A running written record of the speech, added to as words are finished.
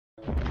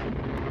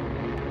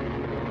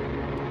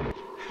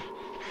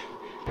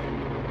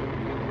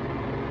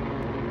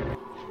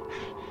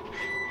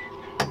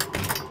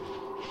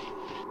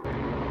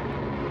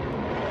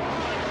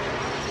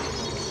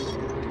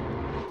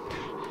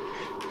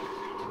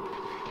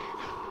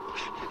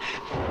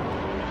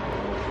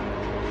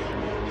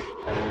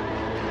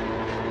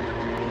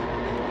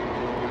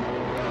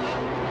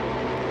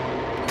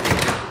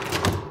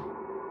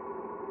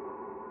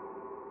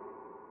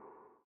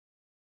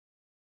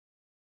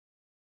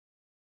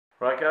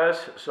Right guys,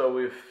 so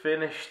we've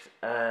finished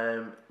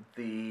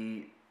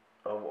the,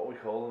 what are we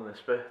calling this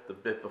bit? The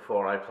bit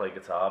before I play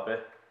guitar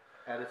bit.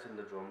 Editing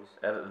the drums.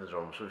 Editing the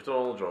drums. So we've done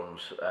all the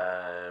drums.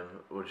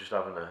 We're just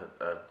having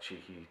a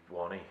cheeky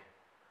one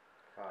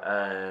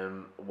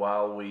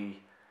while we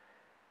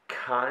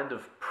kind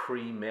of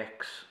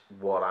pre-mix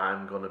what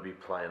I'm going to be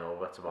playing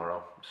over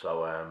tomorrow.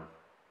 So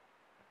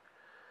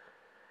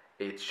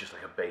it's just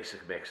like a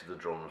basic mix of the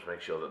drums,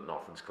 make sure that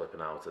nothing's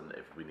clipping out, and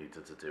if we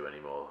needed to do any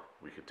more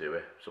we could do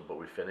it. So but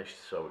we finished,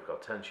 so we've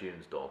got 10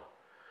 tunes done,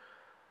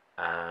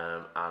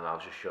 and I'll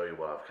just show you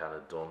what I've kind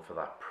of done for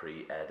that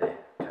pre-edit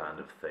kind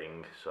of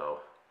thing. So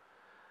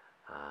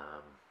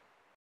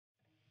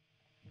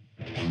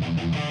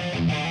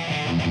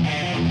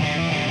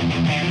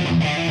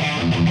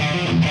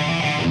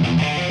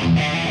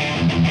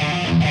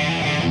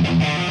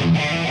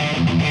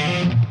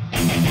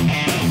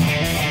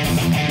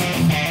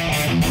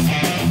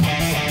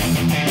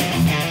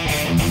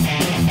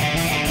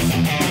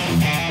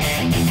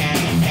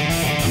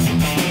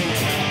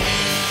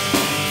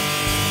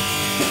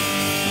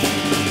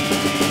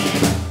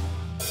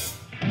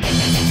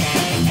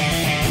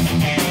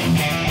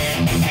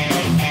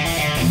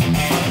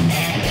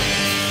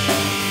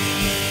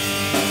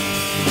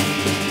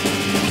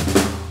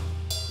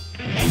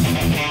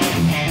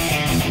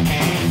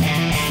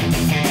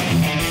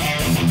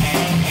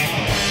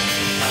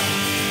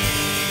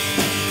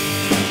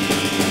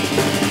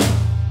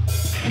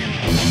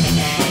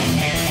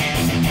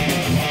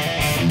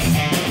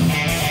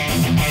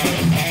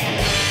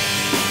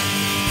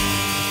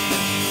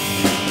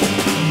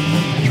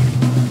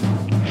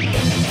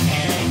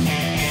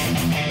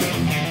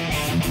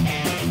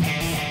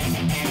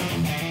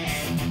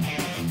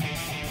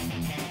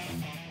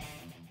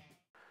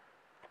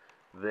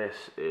this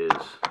is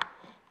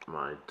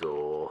my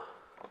door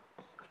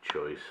of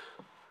choice,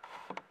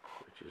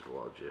 which is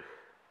Logic.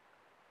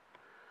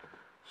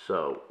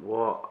 So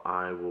what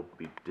I will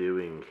be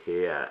doing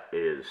here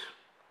is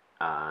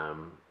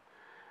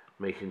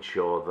making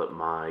sure that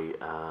my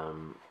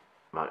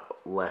my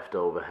left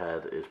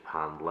overhead is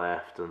panned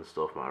left and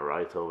stuff, my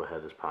right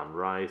overhead is panned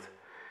right,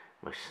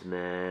 my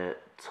snare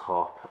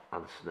top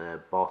and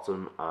snare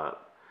bottom are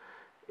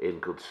in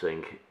good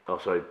sync,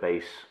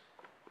 bass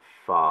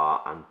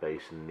far and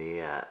bass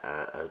near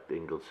are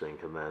in good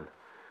sync, and then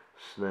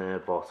snare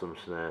bottom,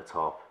 snare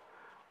top,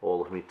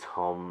 all of my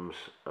toms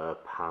are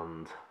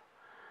panned,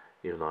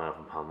 even though I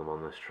haven't panned them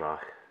on this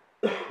track.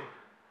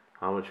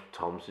 How much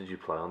toms did you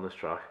play on this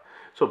track?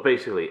 So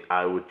basically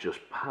I would just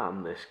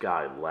pan this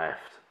guy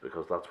left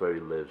because that's where he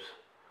lives,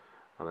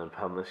 and then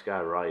pan this guy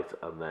right,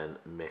 and then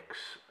mix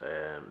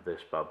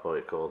this bad boy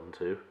according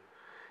to.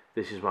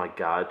 This is my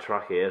guide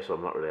track here, so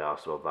I'm not really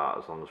asked about that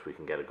as long as we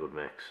can get a good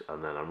mix.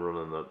 And then I'm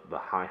running the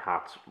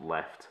hi-hats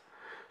left.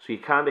 So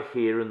you're kind of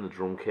hearing the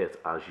drum kit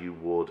as you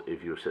would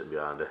if you were sitting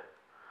behind it.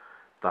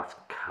 That's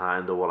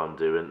kind of what I'm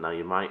doing. Now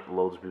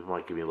loads of people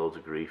might give me loads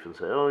of grief and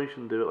say, oh, you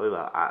shouldn't do it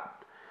like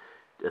that.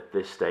 At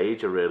this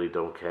stage, I really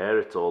don't care.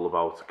 It's all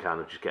about kind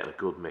of just getting a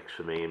good mix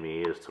for me and my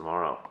ears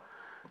tomorrow,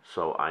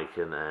 so I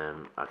can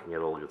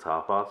get all the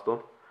guitar parts done.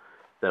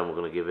 Then we're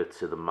going to give it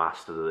to the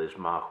master of this,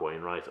 Mark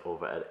Wainwright,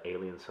 over at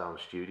Alien Sound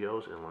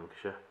Studios in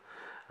Lancashire,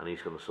 and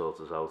he's going to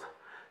sort us out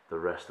the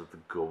rest of the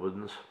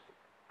gubbins.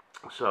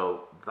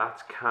 So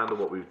that's kind of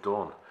what we've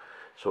done.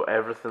 So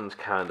everything's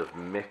kind of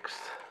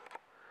mixed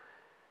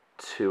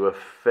to a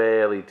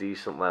fairly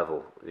decent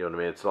level. You know what I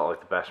mean? It's not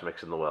like the best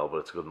mix in the world, but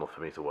it's good enough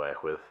for me to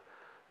work with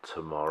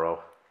tomorrow,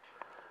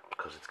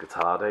 because it's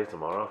guitar day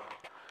tomorrow.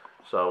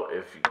 So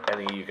if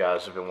any of you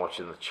guys have been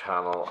watching the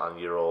channel and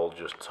you're all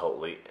just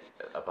totally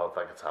about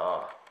that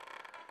guitar,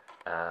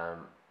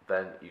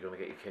 then you're going to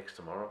get your kicks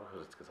tomorrow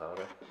because it's guitar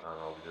day and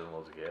I'll be doing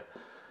loads of gear.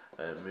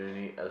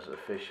 Mooney has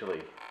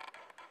officially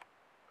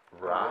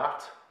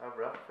wrapped. I've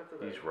wrapped for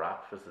today. He's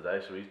wrapped for today,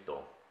 so he's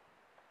done.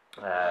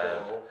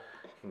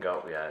 He can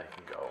go, yeah, he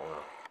can go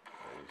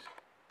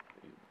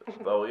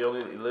now. Though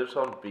he lives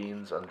on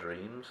beans and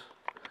dreams.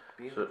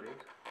 Beans and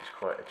dreams? He's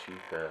quite a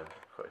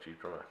cheap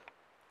drummer.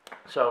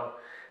 So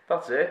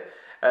that's it.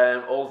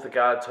 All of the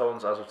guide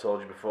tones, as I've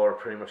told you before, are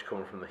pretty much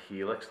coming from the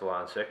Helix, the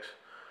Line 6.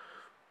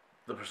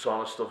 The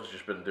Persona stuff has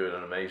just been doing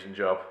an amazing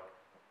job.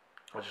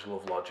 I just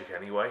love Logic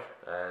anyway,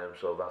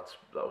 so that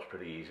was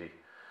pretty easy.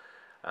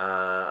 And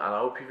I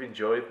hope you've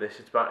enjoyed this.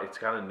 It's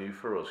kind of new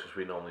for us because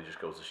we normally just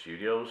go to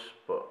studios,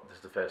 but this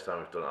is the first time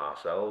we've done it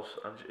ourselves,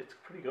 and it's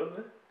pretty good, isn't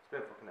it? It's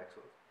been fucking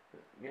excellent.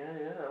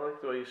 Yeah, I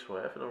like the way you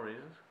swear for no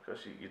reason.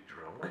 Because you're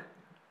drunk.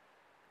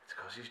 It's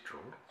because he's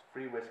drunk. It's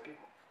free whiskey.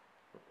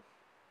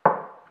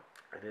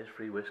 It is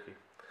free whiskey.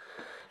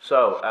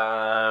 So,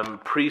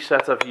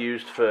 preset I've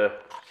used for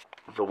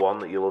the one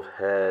that you'll have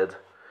heard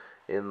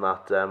in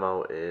that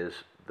demo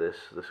is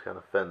this kind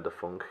of Fender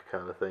Funk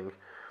kind of thing.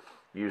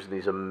 Using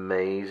these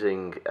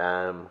amazing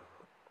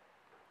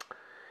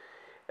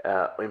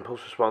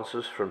impulse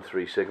responses from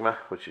 3 Sigma,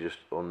 which are just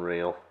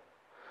unreal.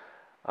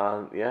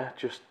 And yeah,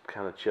 just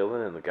kind of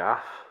chilling in the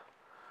gaff.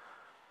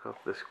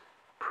 Got this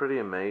pretty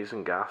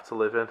amazing gaff to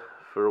live in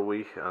for a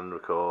week and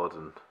record,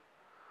 and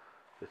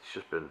it's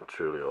just been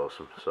truly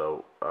awesome.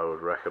 So I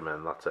would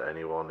recommend that to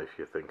anyone if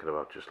you're thinking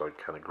about just like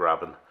kind of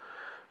grabbing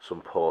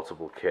some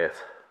portable kit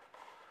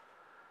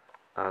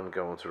and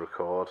going to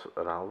record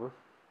an album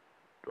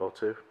or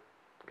two,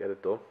 get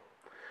it done.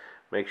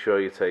 Make sure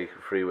you take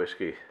free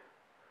whiskey.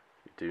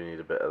 You do need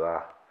a bit of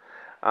that.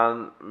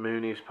 And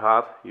Mooney's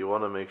pad, you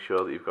want to make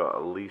sure that you've got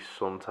at least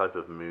some type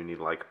of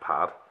Mooney-like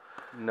pad.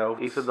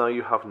 Notes. Even though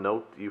you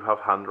have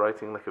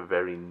handwriting like a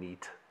very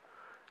neat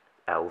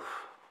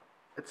elf.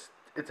 It's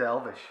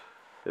elvish.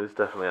 It is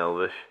definitely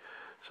elvish.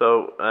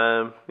 So,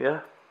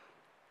 yeah.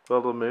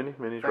 Well done, Mooney.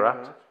 Mooney's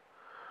wrapped.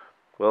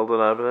 Well done,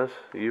 Ibanez.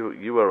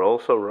 You are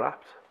also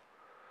wrapped.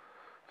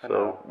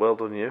 So, well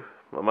done you.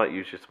 I might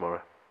use you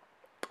tomorrow.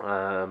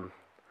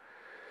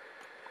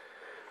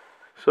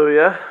 So,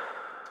 yeah.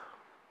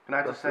 Can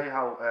I just say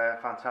how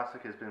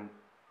fantastic it's been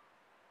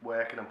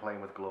working and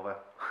playing with Glover?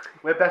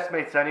 We're best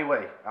mates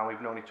anyway, and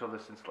we've known each other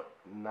since like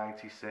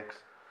 '96.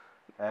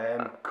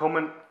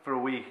 Coming for a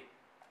week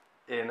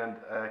in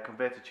a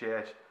converted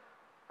church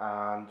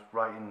and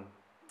writing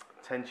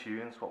 10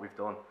 tunes, what we've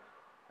done,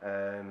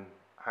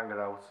 hanging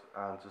out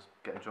and just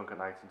getting drunk at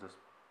night and just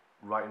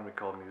writing and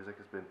recording music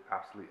has been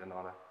absolutely an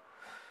honour.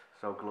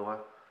 So Glover,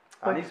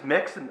 and he's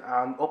mixing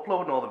and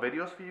uploading all the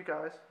videos for you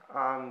guys,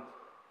 and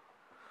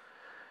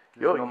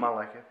there's no man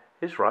like it.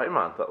 He's right,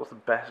 man. That was the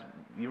best.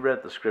 You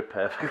read the script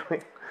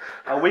perfectly.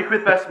 A week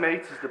with best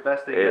mates is the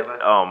best thing ever.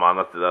 Oh man,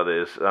 that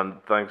is.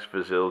 And thanks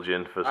for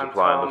Zildjian for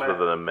supplying us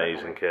with an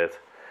amazing kit.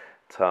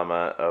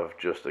 Tama have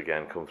just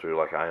again come through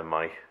like Iron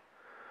Mike.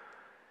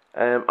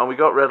 And we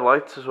got red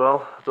lights as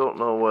well. I don't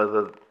know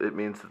whether it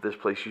means that this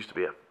place used to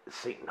be a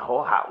Satan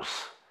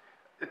whorehouse.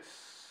 It's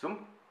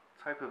some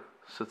type of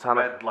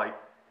satanic red light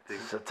thing.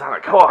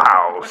 Satanic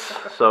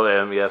whorehouse. So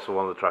yeah, so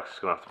one of the tracks is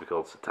gonna have to be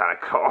called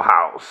Satanic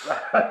Whorehouse.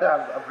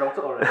 I've wrote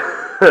it already.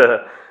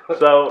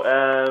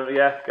 So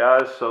yeah,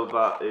 guys. So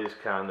that is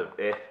kind of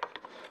it.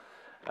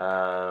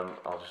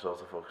 I'll just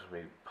autofocus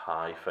me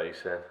pie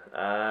face in.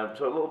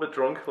 So a little bit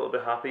drunk, a little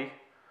bit happy.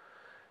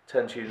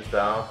 10 tunes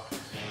down.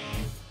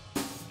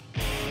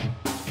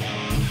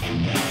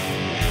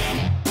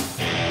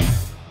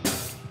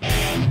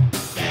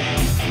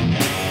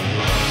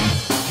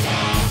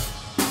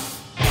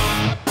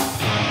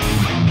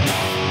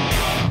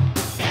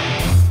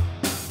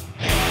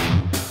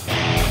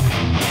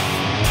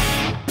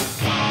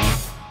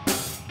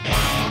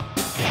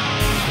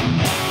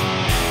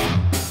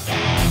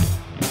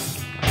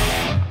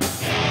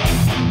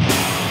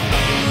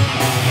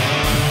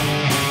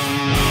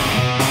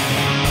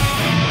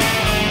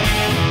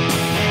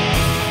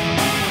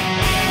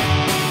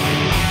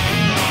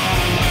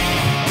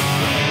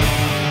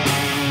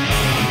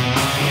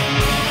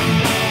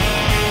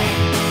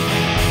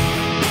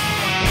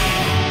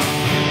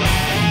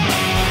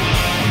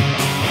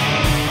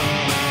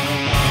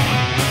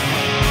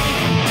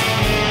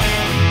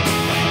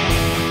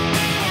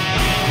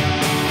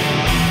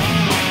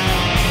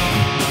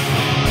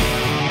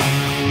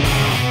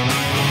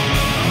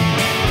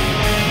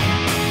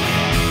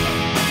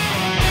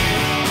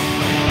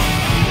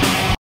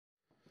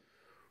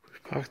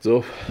 Packed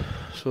up,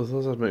 so I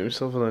thought I'd make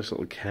myself a nice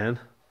little cairn.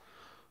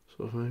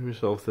 So I've made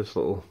myself this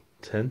little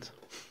tent.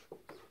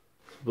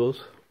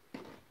 Buzz.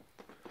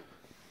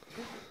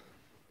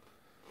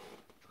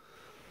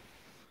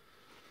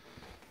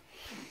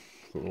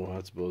 Don't know why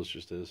it's Buzz,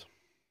 just is.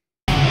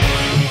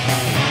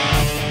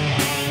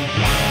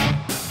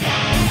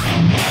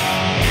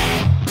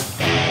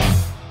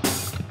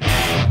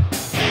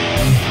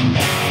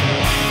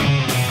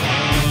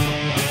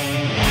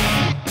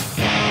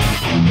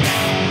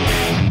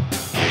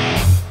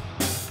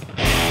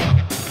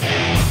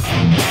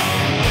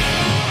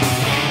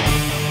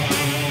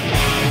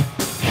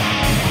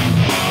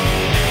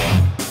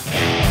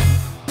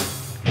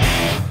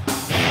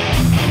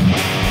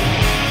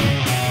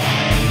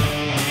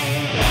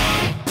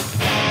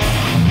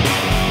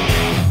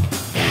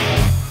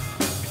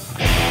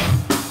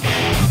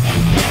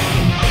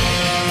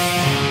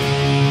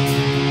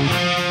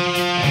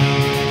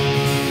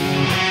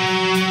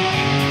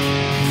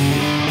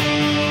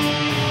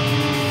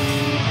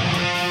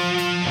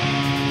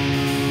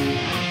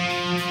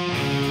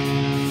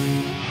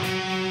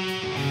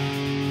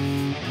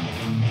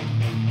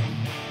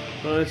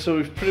 Right, so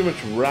we've pretty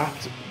much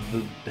wrapped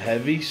the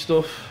heavy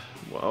stuff.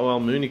 Well,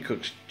 Mooney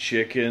cooks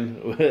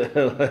chicken.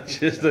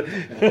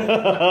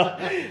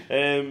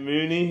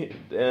 Mooney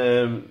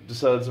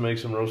decided to make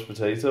some roast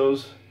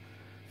potatoes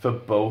for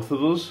both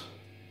of us.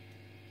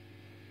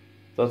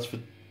 That's for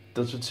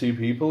 2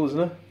 people, isn't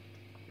it?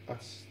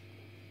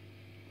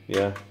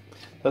 Yeah.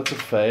 That's a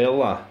fail,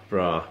 that,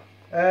 brah.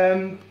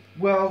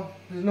 Well,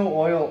 there's no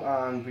oil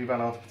and we ran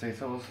out of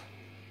potatoes.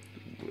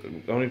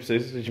 How many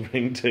potatoes did you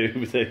bring? 2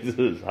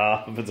 potatoes,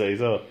 half a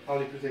potato. How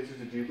many potatoes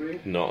did you bring?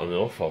 Not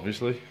enough,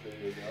 obviously.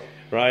 There you go.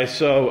 Right,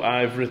 so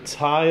I've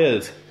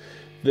retired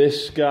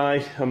this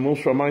guy. I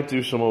might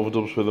do some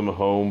overdubs with him at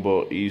home,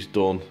 but he's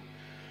done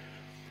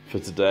for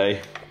today.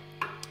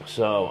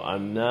 So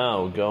I'm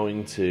now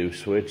going to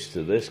switch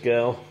to this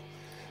girl,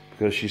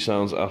 because she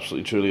sounds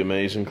absolutely truly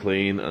amazing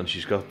clean, and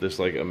she's got this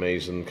like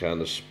amazing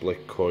kind of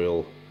split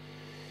coil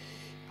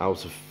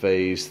out of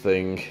phase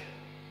thing.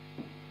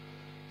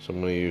 So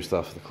I'm going to use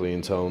that for the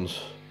clean tones.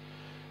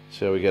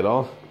 See how we get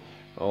on.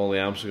 All the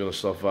amps are going to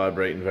stop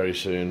vibrating very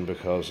soon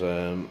because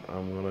I'm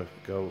going to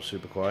go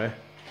super quiet.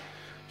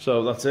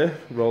 So that's it,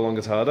 roll on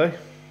guitar day.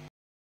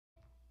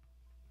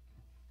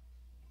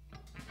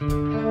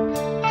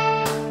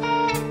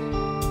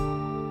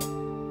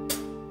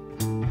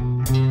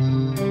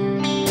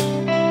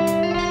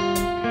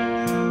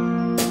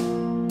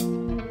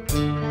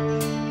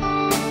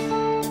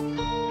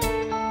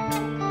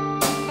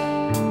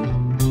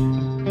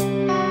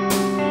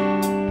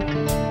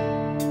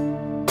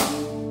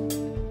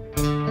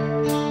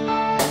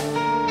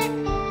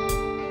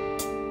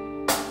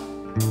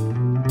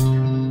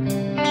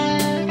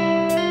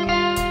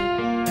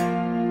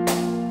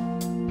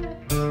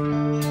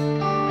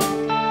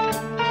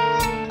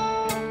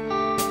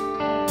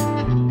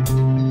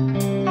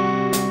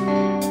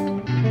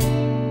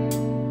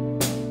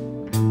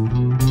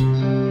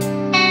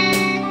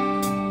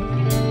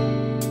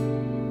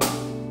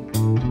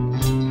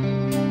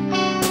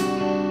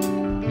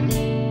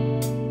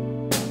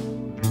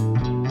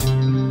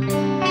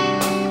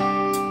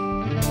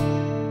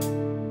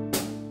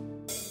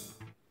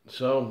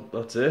 So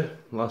that's it,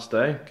 last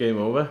day, game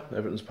over,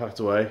 everything's packed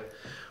away.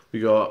 We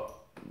got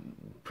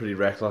pretty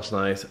wrecked last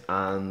night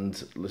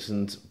and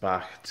listened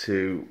back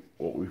to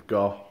what we've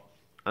got,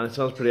 and it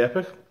sounds pretty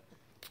epic.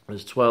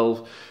 There's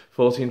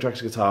 14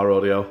 tracks of guitar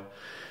audio,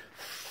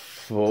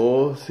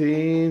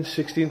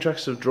 16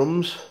 tracks of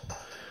drums,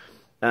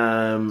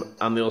 and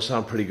they all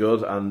sound pretty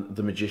good, and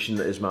the magician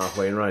that is Mark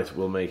Wainwright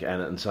will make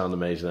anything sound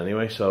amazing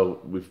anyway, so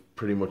we've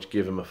pretty much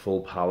given him a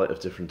full palette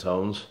of different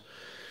tones.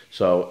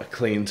 So a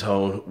clean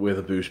tone with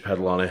a boost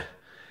pedal on it,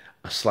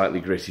 a slightly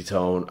gritty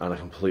tone, and a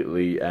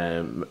completely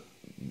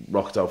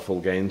rocked out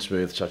full gain,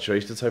 smooth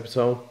saturated type of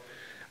tone.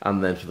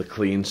 And then for the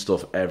clean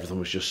stuff, everything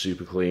was just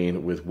super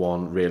clean with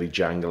one really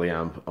jangly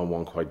amp and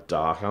one quite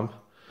dark amp.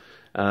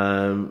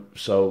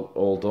 So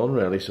all done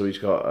really, so he's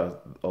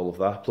got all of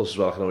that. Plus as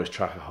well, I can always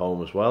track at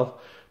home as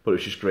well. But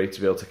it's just great to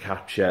be able to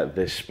capture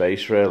this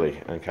space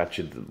really, and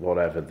capture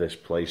whatever this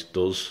place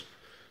does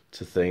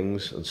to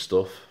things and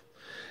stuff.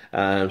 So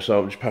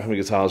I'm just packing my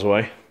guitars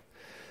away.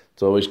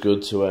 It's always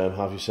good to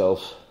have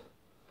yourself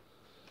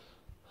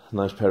a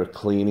nice pair of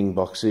cleaning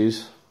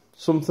boxes.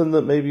 Something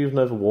that maybe you've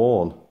never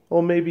worn.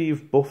 Or maybe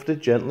you've buffed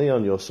it gently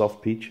on your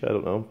soft peach, I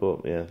don't know.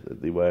 But yeah,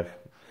 they work.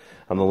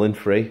 And they're lint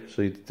free,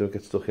 so you don't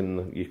get stuck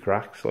in your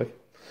cracks. Like.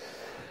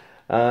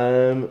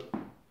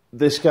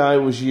 This guy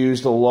was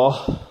used a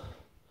lot.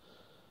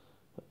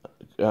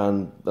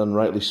 And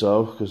rightly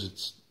so, because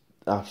it's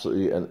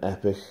absolutely an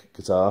epic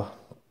guitar.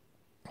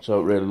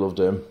 So I really loved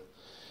him.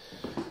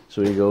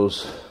 So he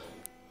goes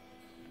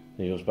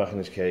back in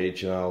his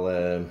cage, and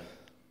I'll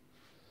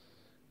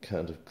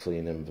kind of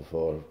clean him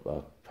before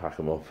I pack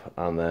him up.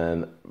 And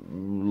then a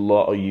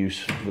lot of use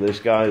for this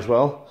guy as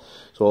well.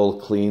 So all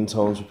the clean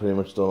tones are pretty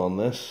much done on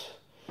this,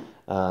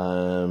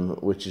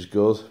 which is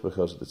good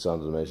because it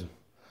sounded amazing.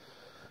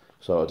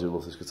 So I do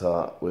love this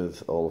guitar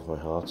with all of my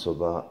heart. So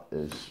that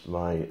is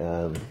my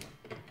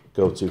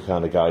go-to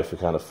kind of guy for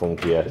kind of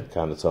funkier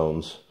kind of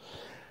tones.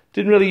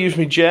 Didn't really use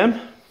me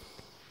gem,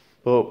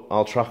 but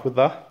I'll track with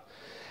that.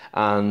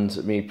 And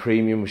me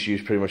premium was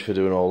used pretty much for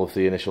doing all of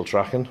the initial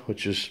tracking,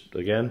 which is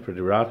again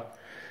pretty rad.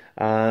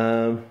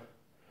 So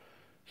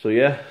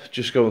yeah,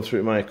 just going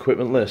through my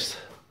equipment list.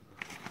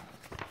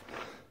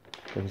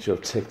 I should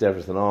have ticked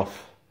everything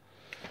off.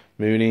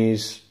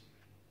 Mooney's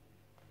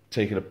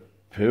taking a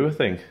poo, I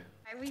think.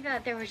 We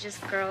thought there were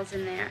just girls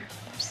in there.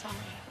 I'm sorry.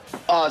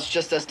 Oh, it's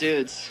just us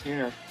dudes.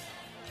 Here.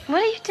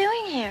 What are you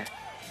doing here?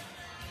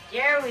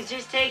 Jerry was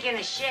just taking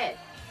a shit.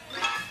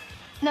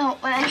 No,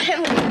 what I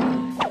meant.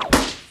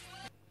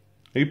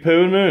 Are you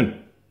pooing,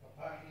 Moon?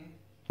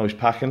 Oh, he's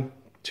packing.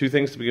 2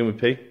 things to begin with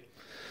P.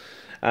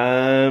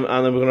 And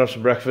then we're going to have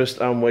some breakfast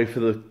and wait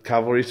for the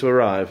cavalry to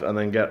arrive and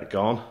then get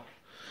gone.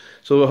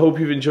 So I hope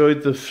you've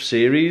enjoyed the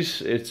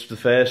series. It's the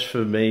first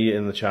for me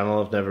in the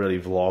channel. I've never really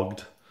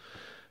vlogged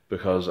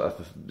because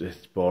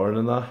it's boring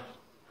and that,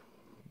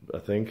 I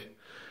think.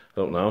 I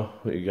don't know.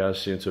 You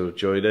guys seem to have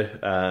enjoyed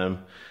it. I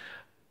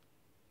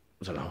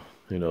don't know.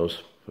 Who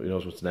knows? Who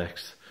knows what's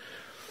next?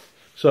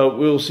 So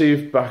we'll see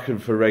you back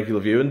for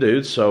regular viewing,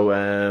 dudes. So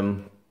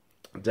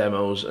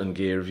demos and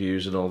gear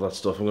reviews and all that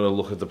stuff. I'm going to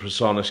look at the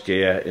Presonus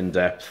gear in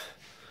depth.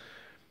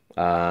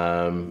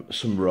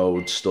 Some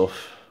road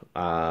stuff.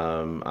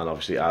 And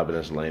obviously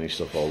Ibanez and Laney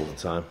stuff all of the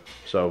time.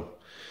 So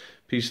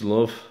peace and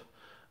love.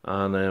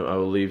 And I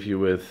will leave you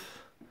with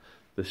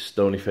this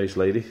stony-faced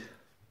lady.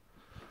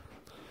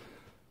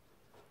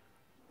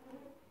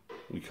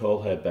 We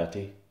call her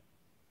Betty.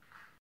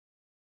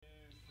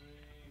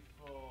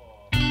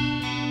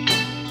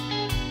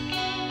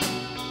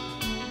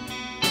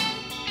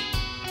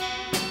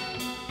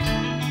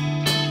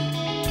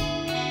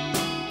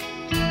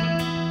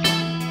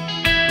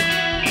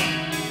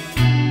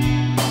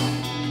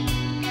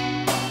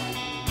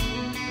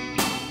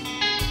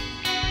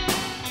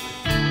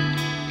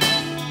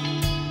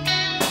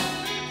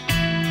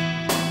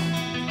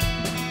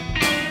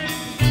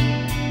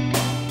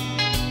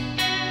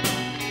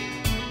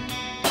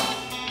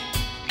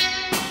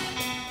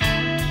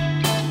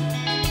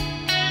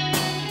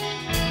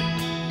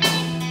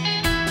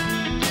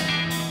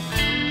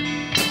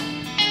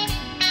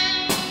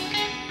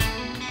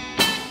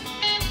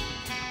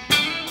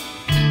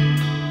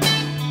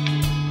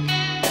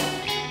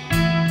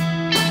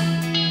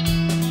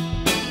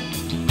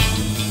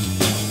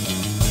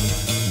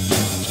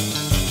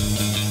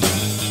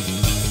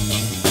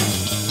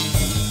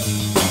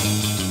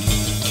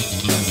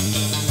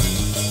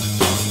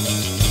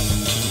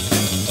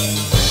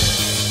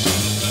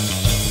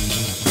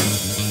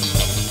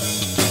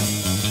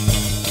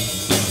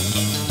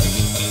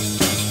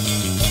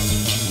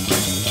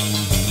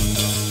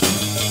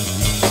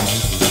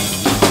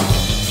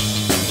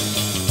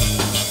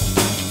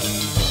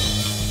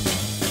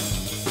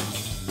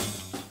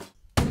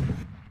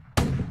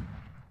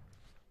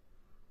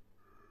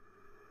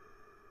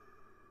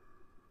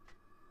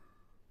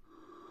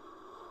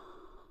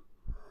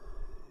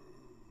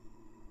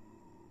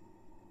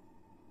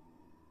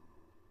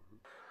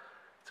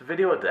 It's a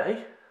video a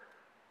day.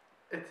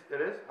 It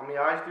is. And my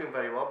eye's doing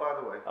very well, by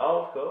the way.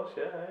 Oh, of course,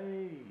 yeah.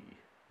 Hey.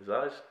 His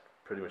eyes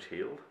pretty much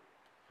healed.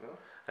 Yeah.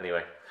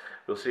 Anyway,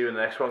 we'll see you in the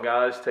next one,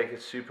 guys. Take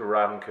it super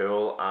rad and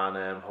cool,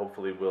 and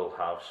hopefully we'll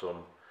have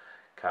some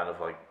kind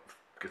of like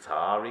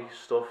guitar-y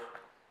stuff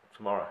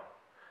tomorrow.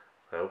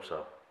 I hope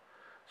so.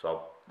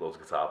 So, loads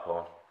of guitar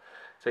porn.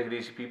 Take it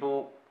easy,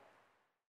 people.